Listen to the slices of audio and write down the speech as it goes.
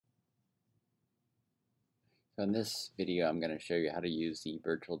So in this video, I'm going to show you how to use the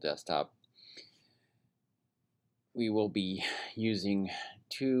virtual desktop. We will be using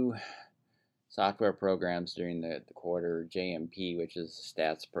two software programs during the quarter, JMP, which is a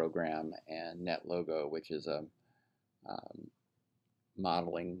stats program, and NetLogo, which is a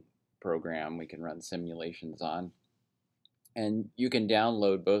modeling program we can run simulations on. And you can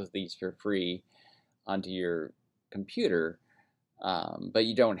download both of these for free onto your computer, but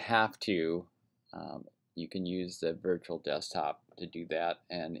you don't have to. You can use the virtual desktop to do that.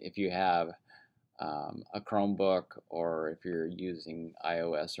 And if you have a Chromebook, or if you're using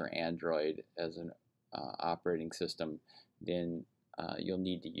iOS or Android as an operating system, then you'll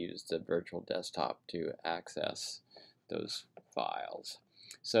need to use the virtual desktop to access those files.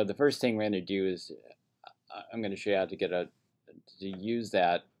 So the first thing we're going to do is I'm going to show you how to use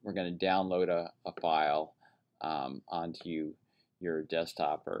that. We're going to download a file onto your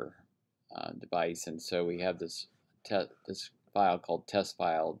desktop or device, and so we have this file called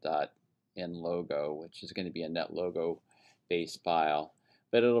testfile.NetLogo, which is going to be a NetLogo based file,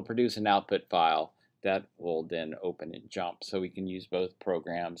 but it'll produce an output file that will then open in JMP, so we can use both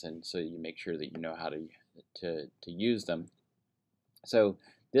programs, and so you make sure that you know how to use them. So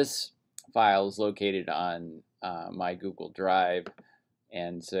this file is located on my Google Drive,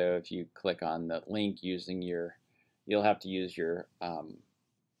 and so if you click on the link using you'll have to use your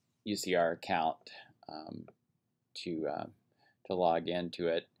UCR account to log into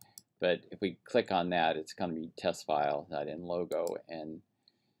it. But if we click on that, it's going to be testfile.NetLogo, and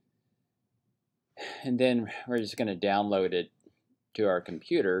then we're just going to download it to our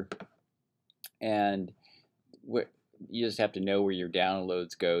computer, and you just have to know where your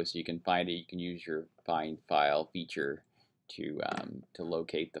downloads go so you can find it. You can use your find file feature to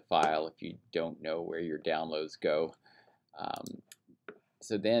locate the file if you don't know where your downloads go.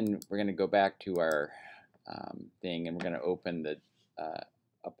 So then we're going to go back to our thing, and we're going to open the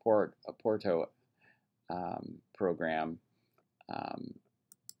Apporto program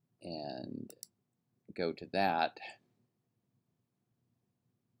and go to that.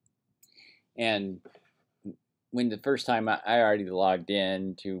 And when the first time I already logged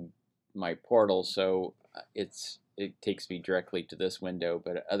in to my portal, so it takes me directly to this window,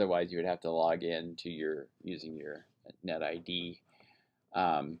 but otherwise you would have to log in to using your NetID.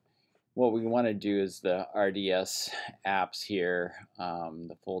 What we want to do is the RDS apps here,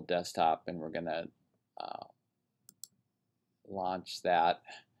 the full desktop, and we're going to launch that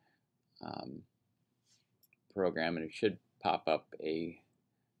program, and it should pop up a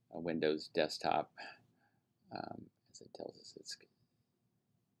Windows desktop as it tells us it's.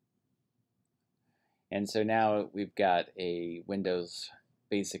 And so now we've got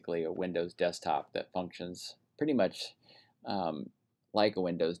basically a Windows desktop that functions pretty much like a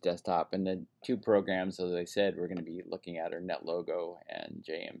Windows desktop. And the two programs, as I said, we're going to be looking at are NetLogo and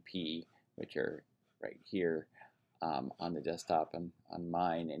JMP, which are right here on the desktop, on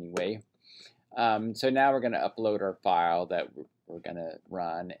mine anyway. So now we're going to upload our file that we're going to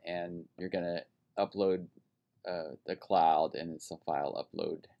run, and you're going to upload the cloud, and it's a file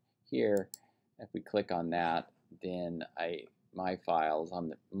upload here. If we click on that, then my file's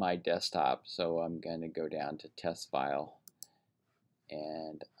on my desktop, so I'm going to go down to test file,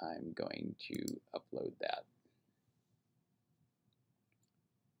 and I'm going to upload that.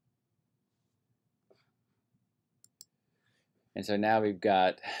 And so now we've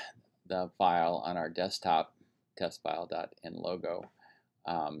got the file on our desktop, testfile.NetLogo,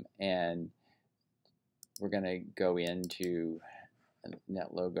 and we're going to go into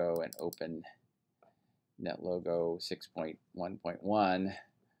NetLogo and open NetLogo 6.1.1,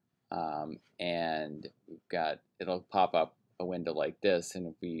 and it'll pop up a window like this, and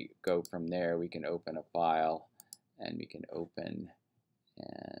if we go from there, we can open a file, and we can open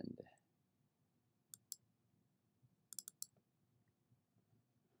and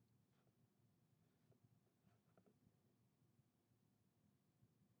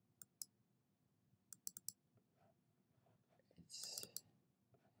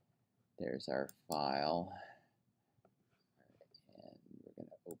there's our file, and we're going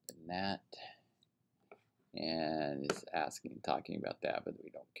to open that, and it's talking about that, but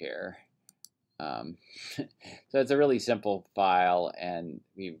we don't care. So it's a really simple file, and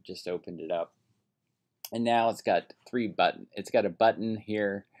we've just opened it up, and now it's got it's got a button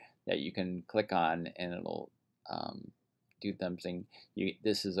here that you can click on, and it'll do something.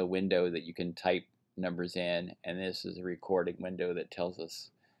 This is a window that you can type numbers in, and this is a recording window that tells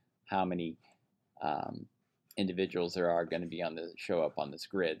us how many individuals there are going to be show up on this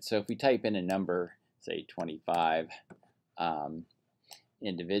grid. So if we type in a number, say 25,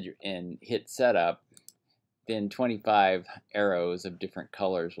 individual, and hit setup, then 25 arrows of different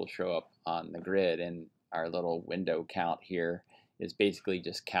colors will show up on the grid, and our little window count here is basically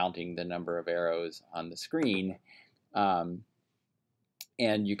just counting the number of arrows on the screen. And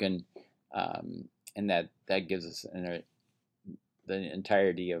you can, and that gives us the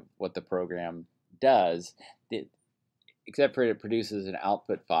entirety of what the program does, except for it produces an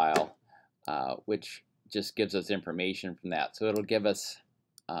output file, which just gives us information from that. So it'll give us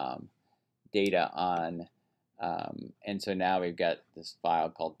data on, and so now we've got this file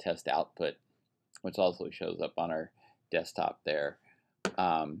called test output, which also shows up on our desktop there.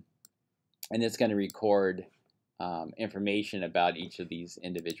 And it's going to record information about each of these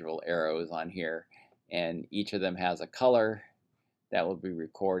individual arrows on here, and each of them has a color that will be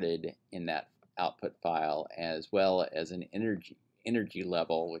recorded in that output file, as well as an energy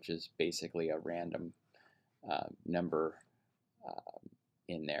level, which is basically a random number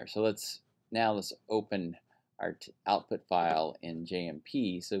in there. So let's open our output file in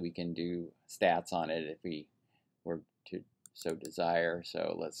JMP so we can do stats on it if we were to so desire.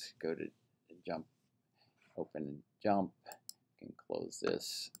 So let's go to jump, open jump, we can close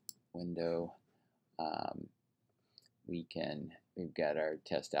this window. We've got our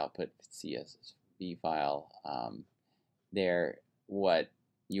test output CSV file there. What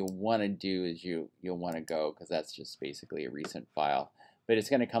you'll want to do is you'll want to go, because that's just basically a recent file, but it's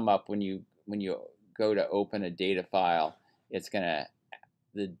going to come up when you go to open a data file.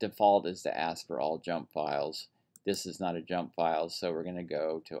 The default is to ask for all jump files. This is not a jump file, so we're going to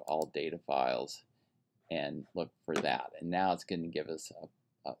go to all data files and look for that, and now it's going to give us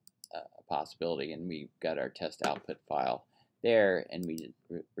a possibility, and we've got our test output file there, and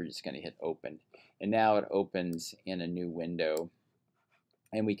we're just going to hit open, and now it opens in a new window,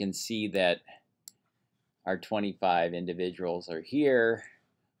 and we can see that our 25 individuals are here.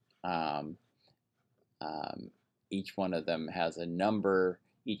 Each one of them has a number,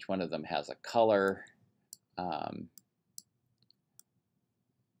 each one of them has a color.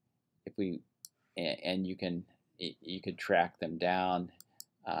 And you could track them down.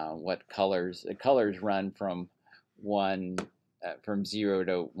 What colors? The colors run from 0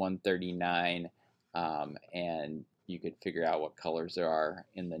 to 139, and you could figure out what colors there are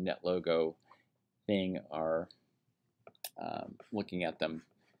in the NetLogo thing, or looking at them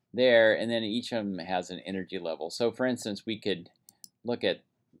there. And then each of them has an energy level. So for instance, we could look at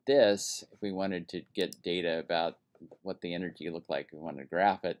this if we wanted to get data about what the energy looked like. If we wanted to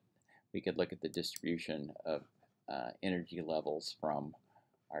graph it, we could look at the distribution of energy levels from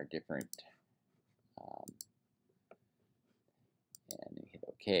our different, and hit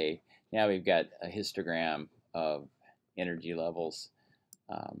OK. Now we've got a histogram of energy levels.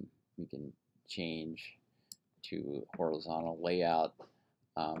 We can change to horizontal layout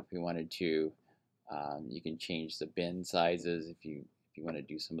if we wanted to. You can change the bin sizes if you want to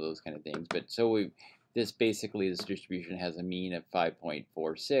do some of those kind of things. But so this distribution has a mean of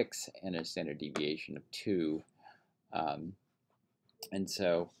 5.46 and a standard deviation of 2. And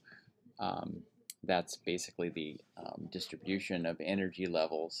so that's basically the distribution of energy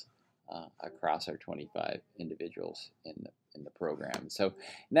levels across our 25 individuals in the program. So, and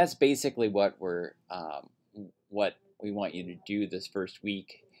that's basically what what we want you to do this first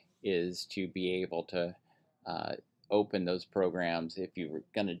week, is to be able to open those programs if you were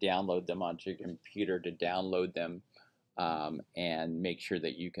going to download them onto your computer, to download them and make sure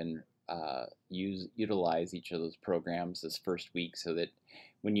that you can utilize each of those programs this first week, so that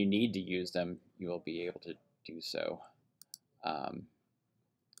when you need to use them, you will be able to do so.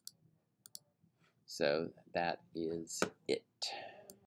 So that is it.